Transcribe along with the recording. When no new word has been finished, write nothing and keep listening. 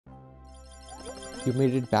You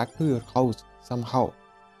made it back to your house somehow.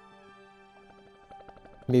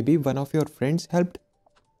 Maybe one of your friends helped?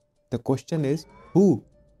 The question is, who?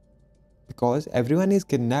 Because everyone is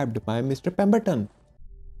kidnapped by Mr. Pemberton.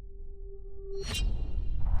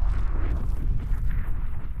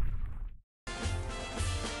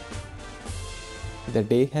 The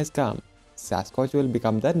day has come. Sasquatch will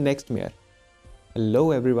become the next mayor.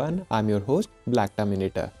 Hello everyone, I'm your host Black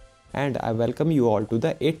Terminator, and I welcome you all to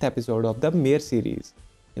the 8th episode of the Mayor series.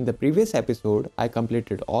 In the previous episode, I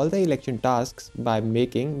completed all the election tasks by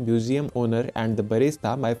making museum owner and the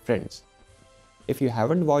barista my friends. If you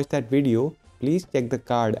haven't watched that video, please check the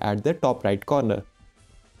card at the top right corner.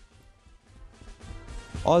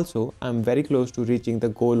 Also, I'm very close to reaching the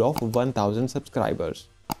goal of 1000 subscribers.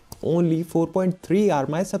 Only 4.3 are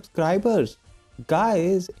my subscribers.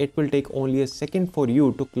 Guys, it will take only a second for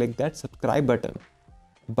you to click that subscribe button.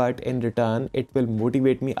 But in return, it will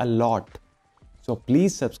motivate me a lot. So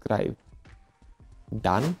please subscribe.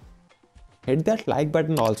 Done? Hit that like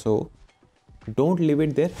button also. Don't leave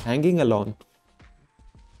it there hanging alone.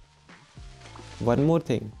 One more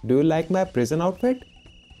thing, do you like my prison outfit?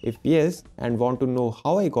 If yes and want to know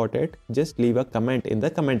how I got it, just leave a comment in the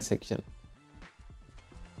comment section.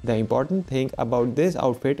 The important thing about this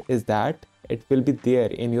outfit is that it will be there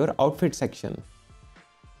in your outfit section.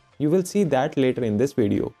 You will see that later in this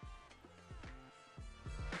video.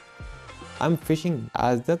 I'm fishing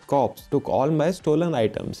as the cops took all my stolen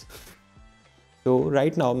items. So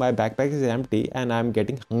right now my backpack is empty and I'm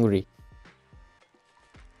getting hungry.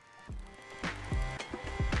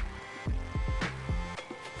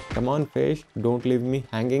 Come on fish, don't leave me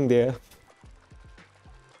hanging there.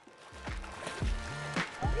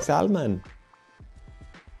 Salmon.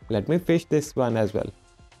 Let me fish this one as well.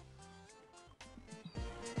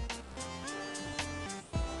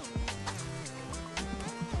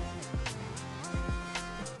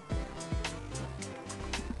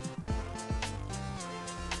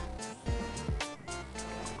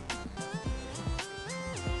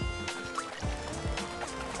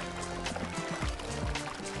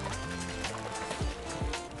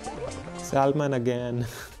 Salmon again.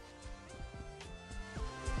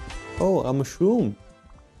 Oh, a mushroom.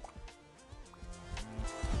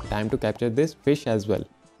 Time to capture this fish as well.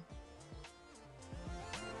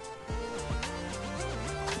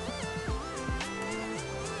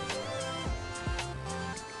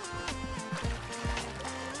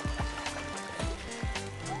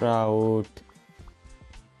 Trout.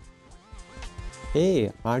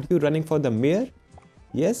 Hey, aren't you running for the mayor?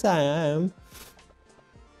 Yes, I am.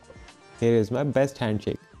 Here is my best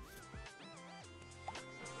handshake.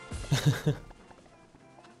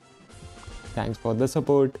 Thanks for the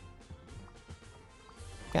support.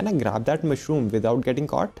 Can I grab that mushroom without getting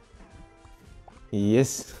caught?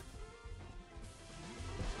 Yes.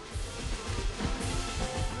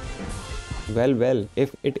 Well,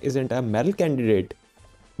 if it isn't a medal candidate,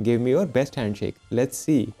 give me your best handshake. Let's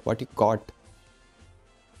see what you got.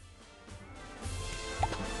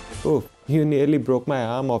 Oh, you nearly broke my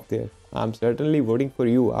arm off there. I'm certainly voting for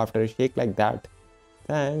you after a shake like that.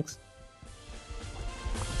 Thanks.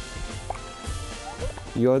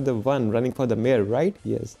 You're the one running for the mayor, right?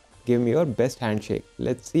 Yes. Give me your best handshake.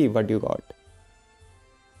 Let's see what you got.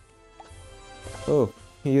 Oh,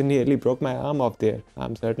 you nearly broke my arm off there.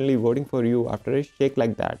 I'm certainly voting for you after a shake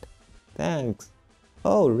like that. Thanks.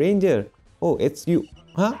 Oh, Ranger. Oh, it's you.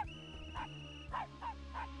 Huh?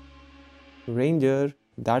 Ranger,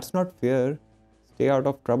 that's not fair. Stay out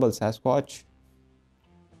of trouble, Sasquatch.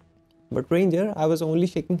 But Ranger, I was only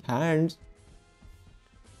shaking hands.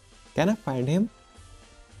 Can I find him?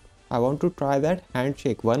 I want to try that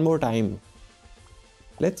handshake one more time.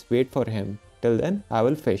 Let's wait for him. Till then, I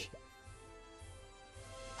will fish.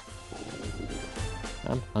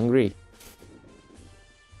 I'm hungry.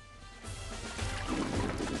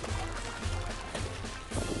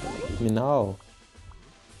 Now,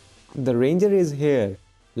 the ranger is here.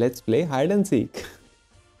 Let's play hide and seek.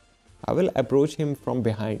 I will approach him from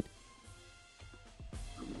behind.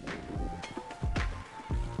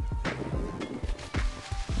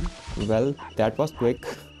 Well, that was quick.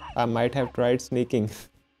 I might have tried sneaking.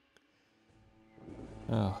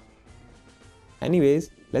 Oh. Anyways,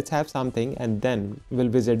 let's have something and then we'll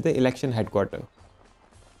visit the election headquarters.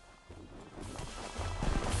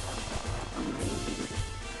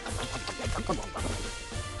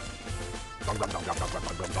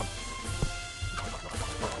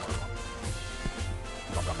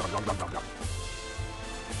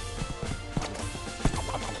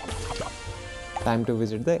 Time to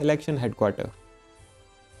visit the election headquarters.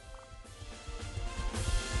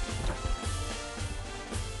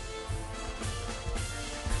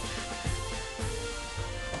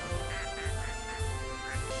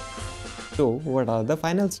 So, what are the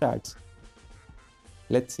final stats?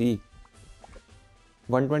 Let's see.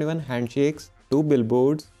 121 handshakes, 2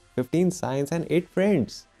 billboards, 15 signs and 8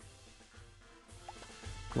 friends.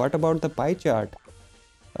 What about the pie chart?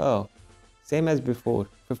 Oh, same as before.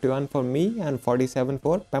 51 for me and 47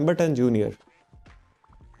 for Pemberton Jr.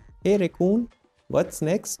 Hey Raccoon, what's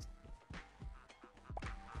next?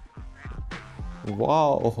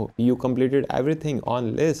 Wow, you completed everything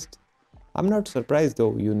on list. I'm not surprised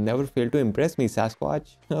though, you never fail to impress me,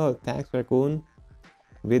 Sasquatch. Oh, thanks Raccoon.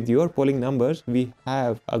 With your polling numbers, we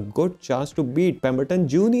have a good chance to beat Pemberton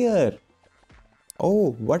Jr.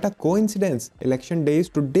 Oh, what a coincidence! Election day is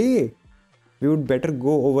today. We would better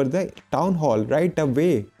go over the town hall right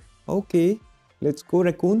away. Okay, let's go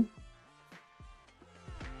Raccoon.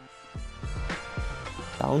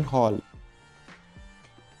 Town hall.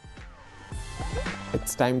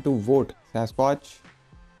 It's time to vote, Sasquatch.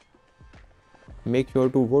 Make sure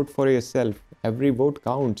to vote for yourself. Every vote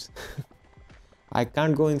counts. I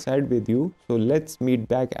can't go inside with you, so let's meet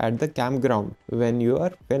back at the campground when you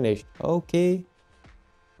are finished. Okay.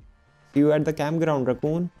 See you at the campground,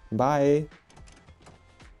 Raccoon. Bye.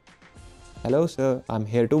 Hello, sir. I'm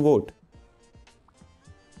here to vote.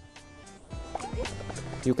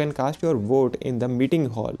 You can cast your vote in the meeting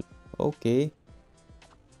hall. Okay.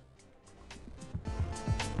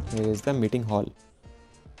 Here is the meeting hall.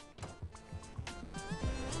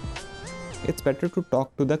 It's better to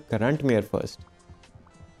talk to the current mayor first.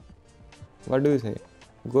 What do you say?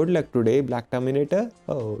 Good luck today, Black Terminator.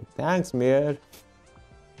 Oh, thanks, Mayor.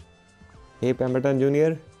 Hey, Pemberton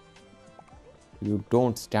Jr. You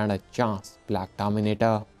don't stand a chance, Black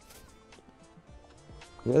Terminator.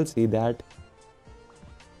 We'll see that.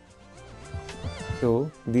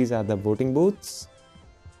 So, these are the voting booths.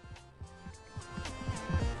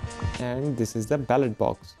 And this is the ballot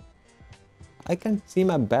box. I can't see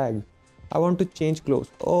my bag. I want to change clothes.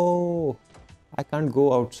 Oh, I can't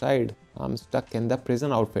go outside. I'm stuck in the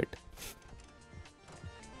prison outfit.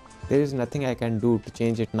 There is nothing I can do to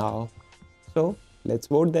change it now. So, let's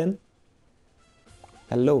vote then.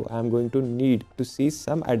 Hello, I'm going to need to see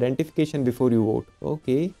some identification before you vote.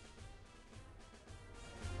 Okay.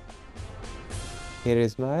 Here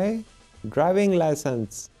is my driving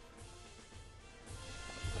license.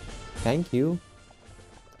 Thank you.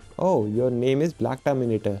 Oh, your name is Black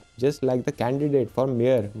Terminator, just like the candidate for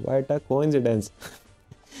mayor. What a coincidence.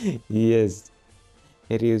 Yes.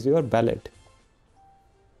 Here is your ballot.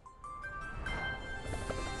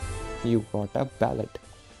 You got a ballot.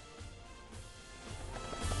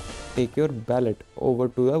 Take your ballot over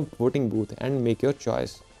to the voting booth and make your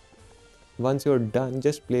choice. Once you're done,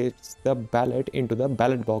 just place the ballot into the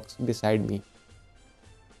ballot box beside me.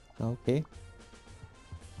 Okay.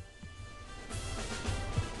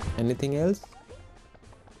 Anything else?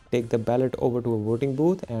 Take the ballot over to a voting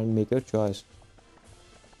booth and make your choice.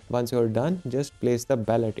 Once you're done, just place the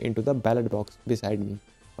ballot into the ballot box beside me.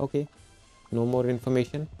 Okay. No more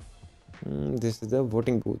information. This is the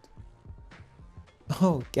voting booth.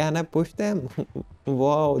 Oh, can I push them?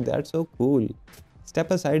 Wow, that's so cool.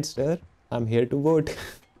 Step aside, sir. I'm here to vote.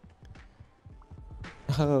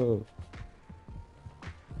 Oh.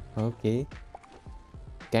 Okay.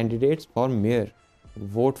 Candidates for mayor.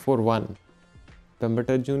 Vote for one.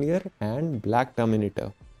 Pemberton Jr. and Black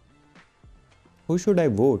Terminator. Who should I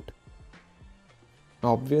vote?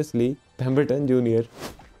 Obviously, Pemberton Jr.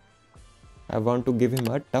 I want to give him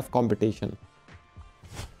a tough competition.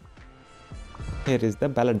 Here is the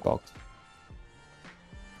ballot box.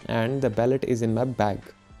 And the ballot is in my bag.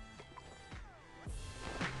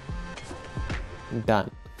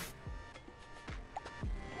 Done.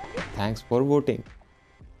 Thanks for voting.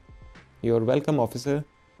 You're welcome, officer.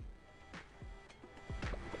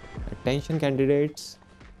 Attention candidates.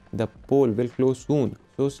 The poll will close soon.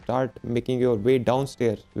 So start making your way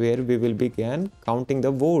downstairs where we will begin counting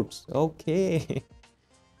the votes. Okay.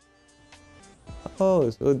 Oh,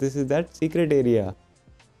 so this is that secret area.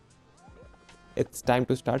 It's time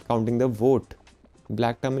to start counting the vote.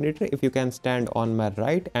 Black Terminator, if you can stand on my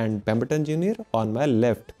right, and Pemberton Jr. on my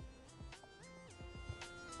left.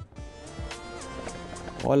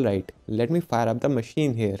 Alright, let me fire up the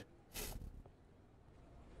machine here.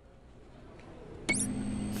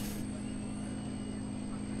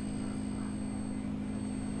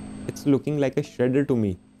 It's looking like a shredder to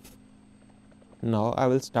me. Now I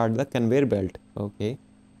will start the conveyor belt. Okay.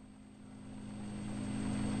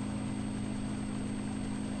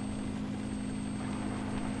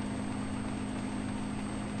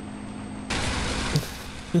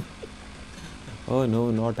 Oh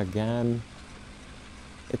no, not again.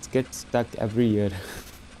 It gets stuck every year.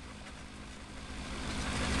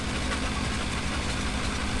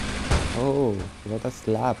 Oh, what a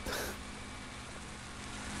slap.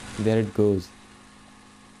 There it goes.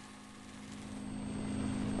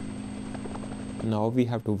 Now we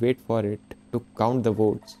have to wait for it to count the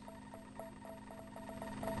votes.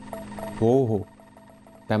 Whoa,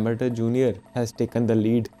 Pemberton Jr. has taken the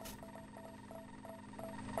lead.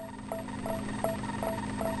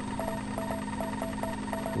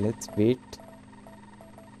 Let's wait.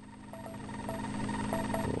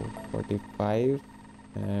 So 45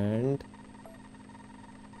 and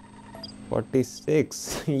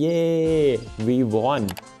 46. Yay! We won.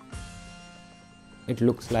 It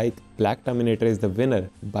looks like Black Terminator is the winner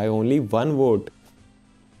by only one vote.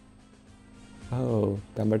 Oh,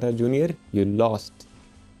 Pemberton Jr., you lost.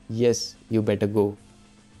 Yes, you better go.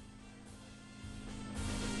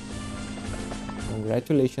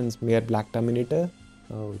 Congratulations, Mayor Black Terminator.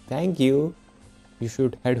 Oh, thank you. You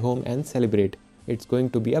should head home and celebrate. It's going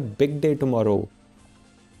to be a big day tomorrow.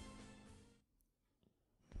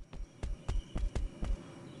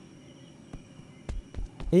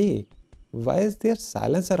 Hey, why is there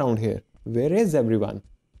silence around here? Where is everyone?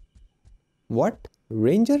 What?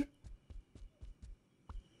 Ranger?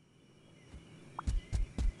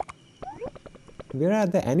 Where are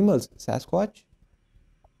the animals, Sasquatch?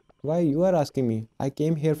 Why you are asking me? I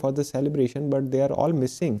came here for the celebration, but they are all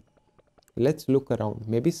missing. Let's look around.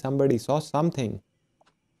 Maybe somebody saw something.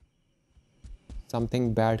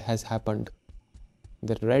 Something bad has happened.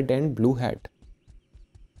 The red and blue hat.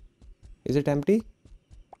 Is it empty?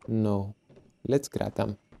 No. Let's grab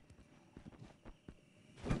them.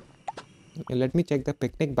 Let me check the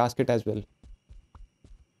picnic basket as well.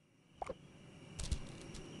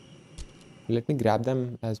 Let me grab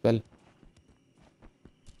them as well.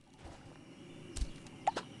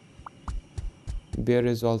 Bear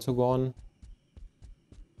is also gone.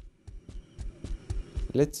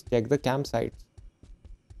 Let's check the campsites.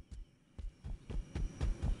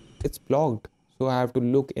 It's blocked, so I have to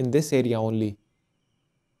look in this area only.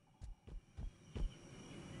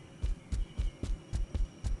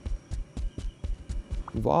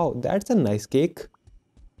 Wow, that's a nice cake.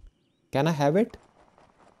 Can I have it?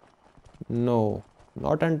 No,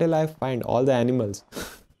 not until I find all the animals.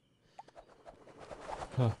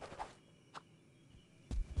 Huh.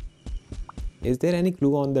 Is there any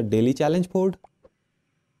clue on the daily challenge board?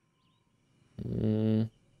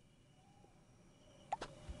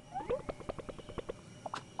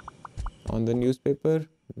 On the newspaper?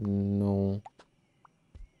 No.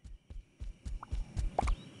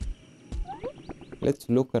 Let's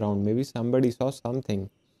look around. Maybe somebody saw something.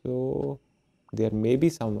 So there may be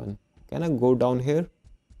someone. Can I go down here?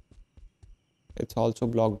 It's also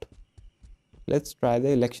blocked. Let's try the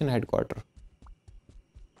election headquarters.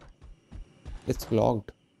 It's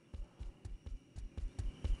locked.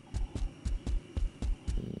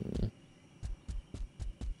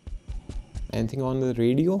 Anything on the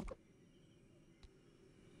radio?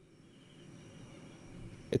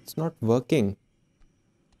 It's not working.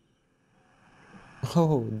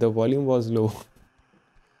 Oh, the volume was low.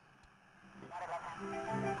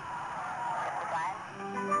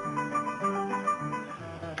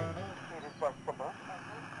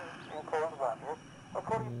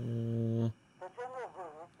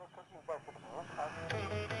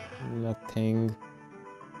 Nothing.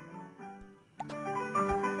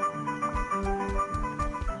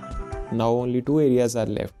 Now only two areas are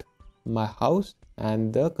left. My house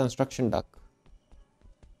and the construction duck.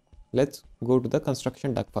 Let's go to the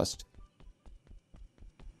construction duck first.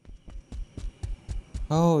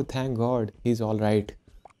 Oh, thank God, he's alright.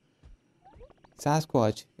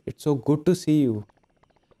 Sasquatch, it's so good to see you.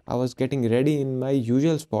 I was getting ready in my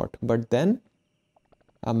usual spot, but then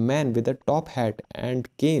a man with a top hat and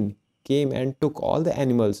cane came and took all the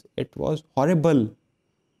animals. It was horrible.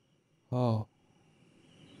 Oh.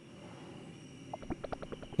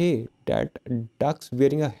 Hey, that duck's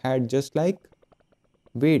wearing a hat just like...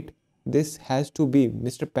 Wait, this has to be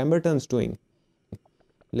Mr. Pemberton's doing.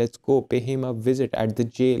 Let's go pay him a visit at the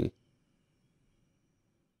jail.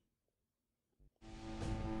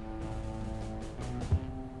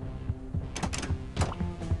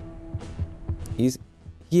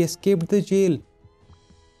 He escaped the jail.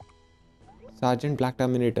 Sergeant Black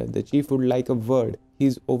Terminator, the chief would like a word.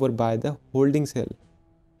 He's over by the holding cell.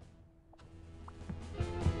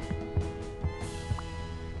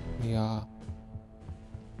 Yeah.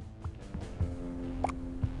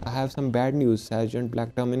 I have some bad news, Sergeant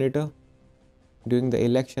Black Terminator. During the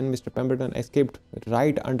election, Mr. Pemberton escaped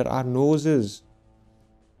right under our noses.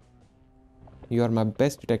 You are my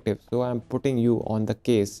best detective, so I am putting you on the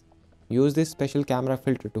case. Use this special camera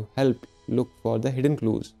filter to help look for the hidden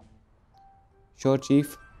clues. Sure,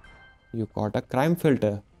 Chief. You got a crime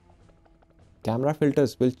filter. Camera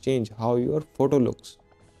filters will change how your photo looks.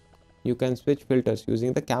 You can switch filters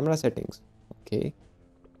using the camera settings. Okay.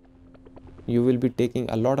 You will be taking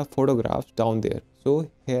a lot of photographs down there. So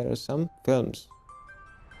here are some films.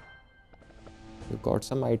 You got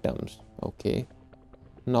some items. Okay.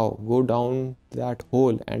 Now go down that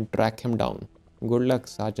hole and track him down. Good luck,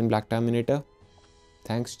 Sergeant Black Terminator.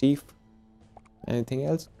 Thanks, Chief. Anything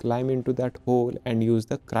else? Climb into that hole and use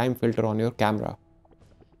the crime filter on your camera.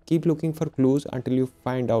 Keep looking for clues until you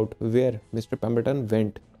find out where Mr. Pemberton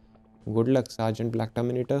went. Good luck, Sergeant Black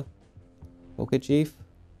Terminator. Okay, Chief.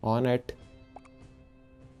 On it.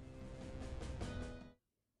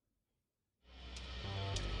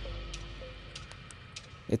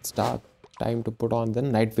 It's dark. Time to put on the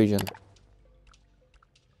night vision.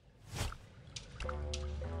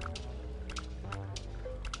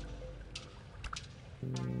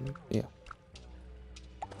 Yeah.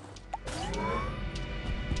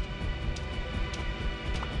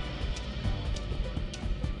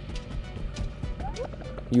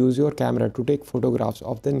 Use your camera to take photographs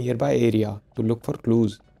of the nearby area to look for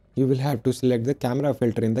clues. You will have to select the camera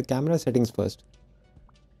filter in the camera settings first.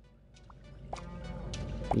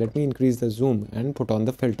 Let me increase the zoom and put on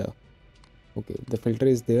the filter. Okay, the filter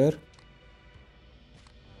is there.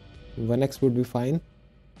 1x would be fine.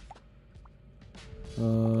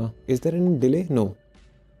 Is there any delay? No.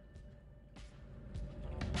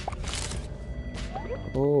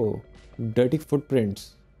 Oh, dirty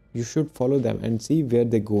footprints. You should follow them and see where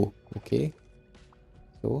they go. Okay,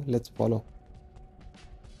 so let's follow.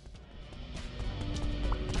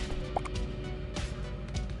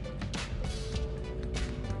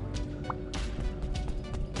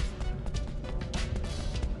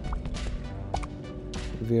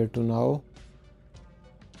 Where to now?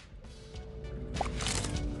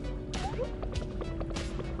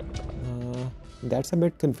 That's a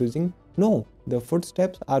bit confusing. No, the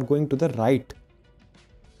footsteps are going to the right.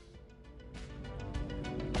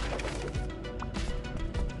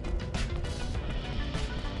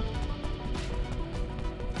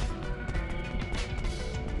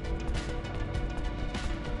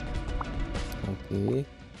 Okay.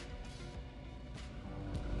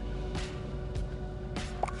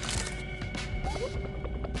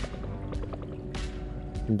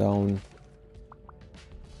 Down.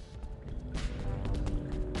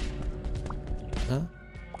 Huh?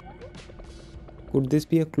 Could this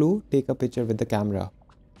be a clue? Take a picture with the camera.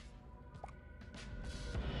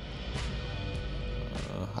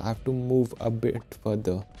 I have to move a bit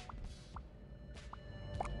further.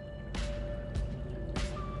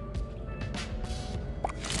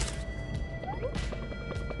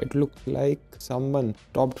 It looks like someone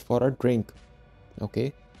stopped for a drink.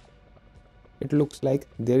 Okay. It looks like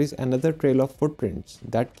there is another trail of footprints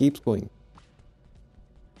that keeps going.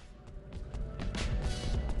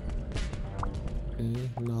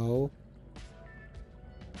 Okay, now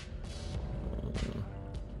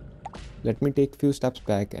let me take few steps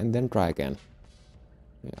back and then try again.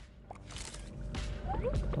 Yeah.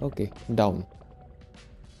 Okay, down.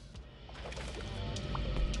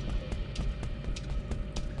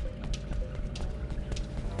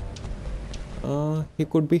 He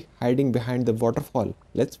could be hiding behind the waterfall.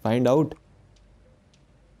 Let's find out.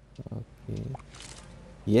 Okay.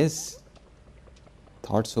 Yes.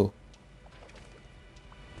 Thought so.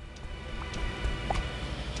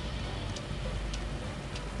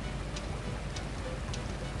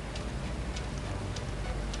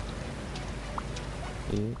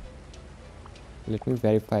 Okay. Let me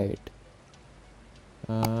verify it.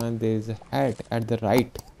 There is a hat at the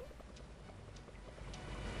right.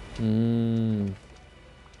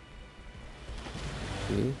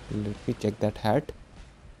 Okay, let me check that hat.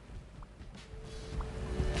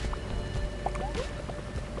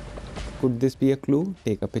 Could this be a clue?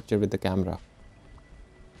 Take a picture with the camera.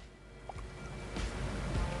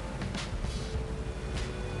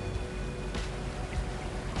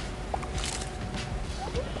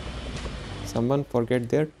 Someone forget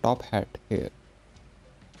their top hat here.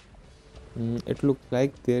 It looks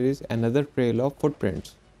like there is another trail of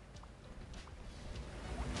footprints.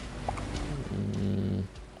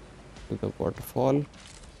 To the waterfall.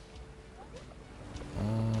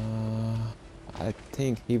 I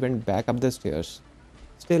think he went back up the stairs.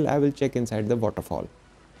 Still, I will check inside the waterfall.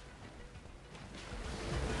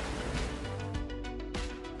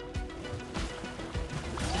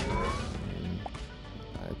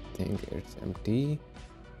 I think it's empty.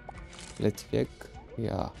 Let's check.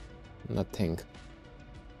 Yeah, nothing.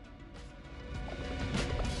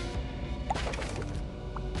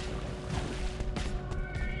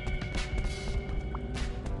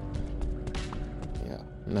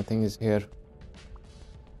 Nothing is here.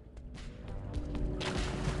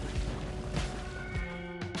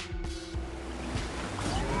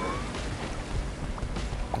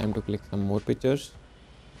 Time to click some more pictures.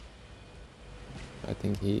 I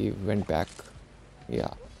think he went back.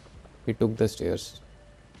 Yeah, he took the stairs.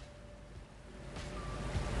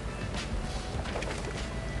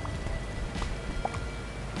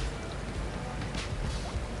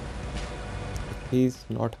 If he's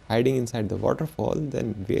not hiding inside the waterfall,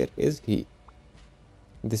 then where is he?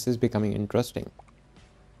 This is becoming interesting.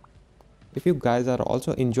 If you guys are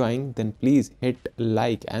also enjoying, then please hit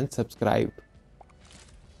like and subscribe.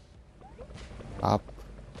 Up.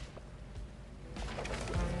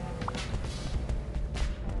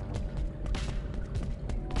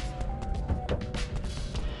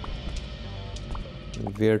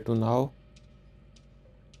 Where to now?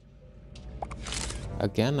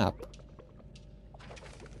 Again up.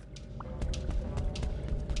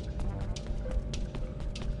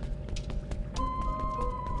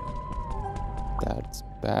 That's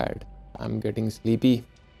bad. I'm getting sleepy.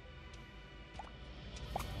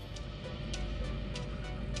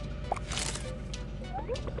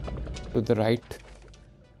 To the right.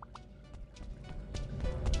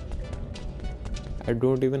 I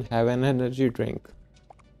don't even have an energy drink.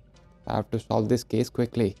 I have to solve this case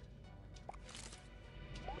quickly.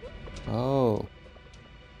 Oh,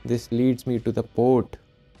 this leads me to the port.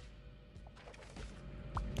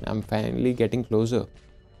 I'm finally getting closer.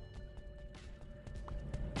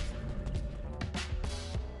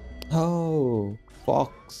 Oh,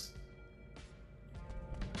 fox.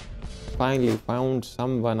 Finally found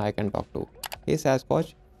someone I can talk to. Hey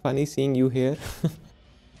Sasquatch, funny seeing you here.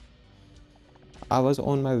 I was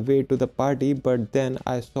on my way to the party, but then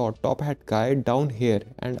I saw Top Hat guy down here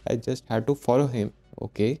and I just had to follow him.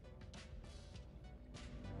 Okay.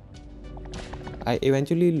 I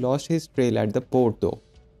eventually lost his trail at the port though.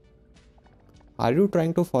 Are you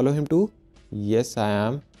trying to follow him too? Yes, I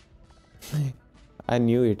am. I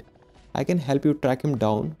knew it. I can help you track him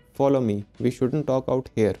down. Follow me. We shouldn't talk out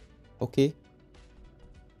here. Okay.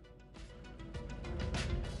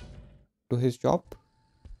 To his shop.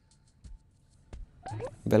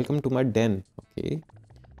 Welcome to my den. Okay.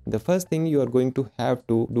 The first thing you are going to have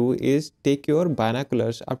to do is take your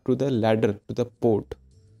binoculars up to the ladder to the port.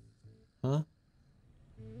 Huh?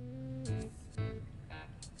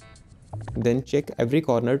 Then check every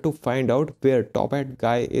corner to find out where Top Hat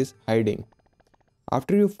guy is hiding.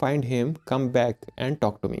 After you find him, come back and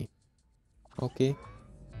talk to me. Okay.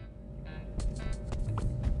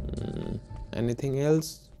 Anything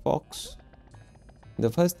else, Fox? The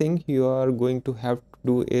first thing you are going to have to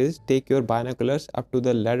do is take your binoculars up to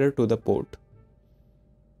the ladder to the port.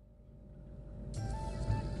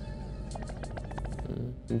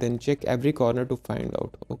 Then check every corner to find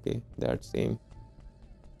out. Okay, that's same.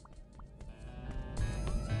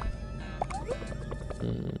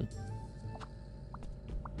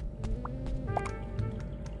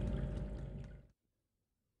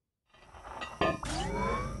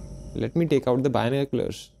 Let me take out the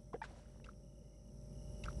binoculars.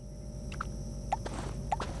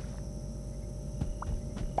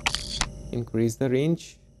 Increase the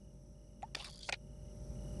range.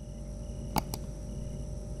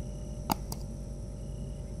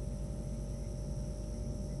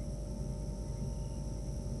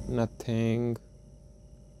 Nothing.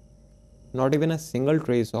 Not even a single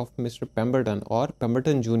trace of Mr. Pemberton or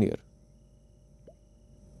Pemberton Jr.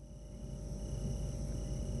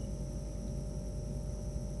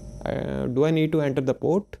 Do I need to enter the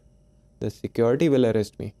port? The security will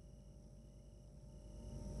arrest me.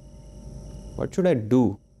 What should I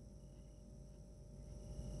do?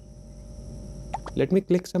 Let me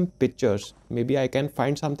click some pictures. Maybe I can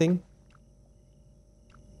find something.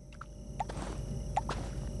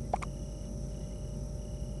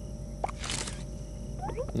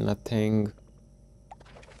 Nothing.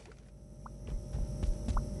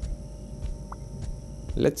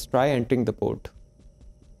 Let's try entering the port.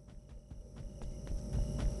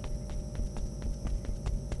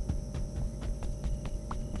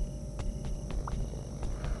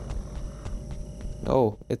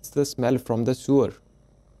 Oh, it's the smell from the sewer.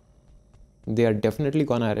 They are definitely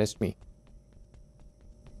gonna arrest me.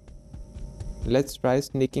 Let's try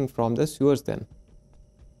sneaking from the sewers then.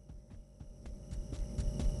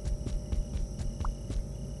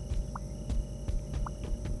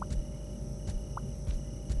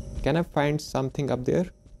 Can I find something up there?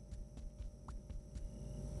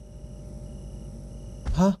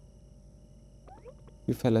 Huh?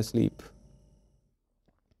 You fell asleep.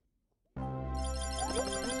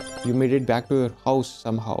 You made it back to your house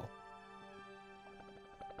somehow.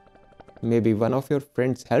 Maybe one of your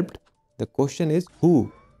friends helped. The question is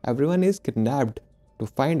who? Everyone is kidnapped. To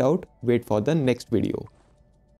find out, wait for the next video.